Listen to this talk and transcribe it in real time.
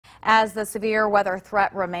As the severe weather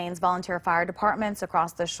threat remains, volunteer fire departments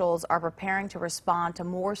across the Shoals are preparing to respond to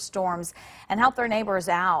more storms and help their neighbors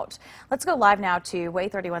out. Let's go live now to Way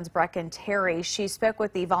 31's Brecken Terry. She spoke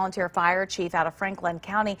with the volunteer fire chief out of Franklin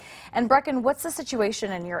County. And Brecken, what's the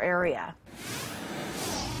situation in your area?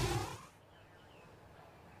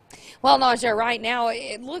 Well, Naja, right now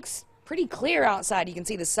it looks pretty clear outside. You can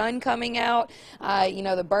see the sun coming out.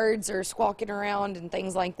 The birds are squawking around and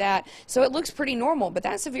things like that. So it looks pretty normal, but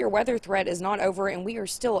that severe weather threat is not over, and we are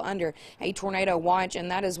still under a tornado watch,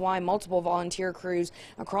 and that is why multiple volunteer crews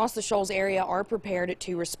across the Shoals area are prepared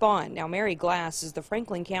to respond. Now, Mary Glass is the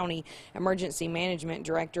Franklin County Emergency Management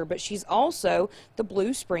Director, but she's also the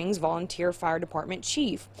Blue Springs Volunteer Fire Department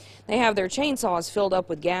Chief. They have their chainsaws filled up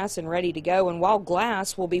with gas and ready to go, and while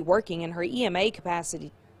Glass will be working in her EMA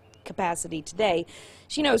capacity today,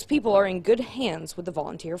 she knows people are in good hands with the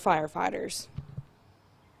volunteer firefighters.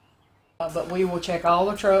 But we will check all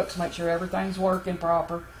the trucks, make sure everything's working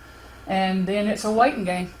proper, and then it's a waiting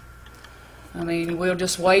game. I mean, we'll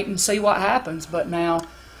just wait and see what happens. But now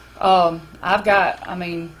I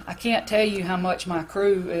can't tell you how much my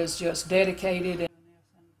crew is just dedicated.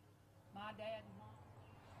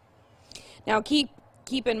 Now keep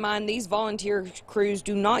in mind, these volunteer crews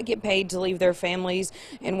do not get paid to leave their families,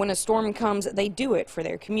 and when a storm comes, they do it for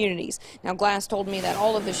their communities. Now, Glass told me that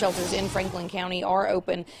all of the shelters in Franklin County are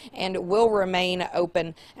open and will remain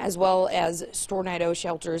open, as well as tornado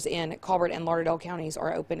shelters in Colbert and Lauderdale counties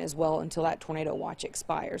are open as well until that tornado watch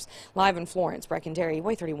expires. Live in Florence, Brecken Terry,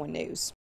 Way 31 News.